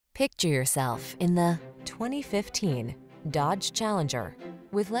Picture yourself in the 2015 Dodge Challenger.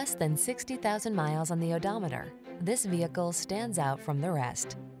 With less than 60,000 miles on the odometer, this vehicle stands out from the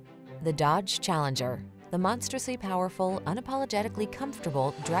rest. The Dodge Challenger, the monstrously powerful, unapologetically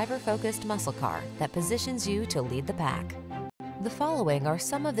comfortable, driver-focused muscle car that positions you to lead the pack. The following are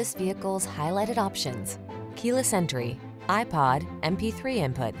some of this vehicle's highlighted options: keyless entry, iPod, MP3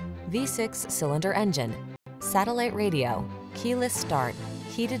 input, V6 cylinder engine, satellite radio, keyless start,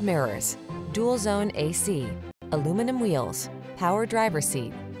 heated mirrors, dual zone AC, aluminum wheels, power driver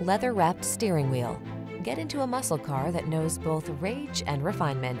seat, leather-wrapped steering wheel. Get into a muscle car that knows both rage and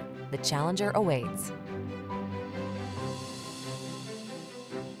refinement. The Challenger awaits.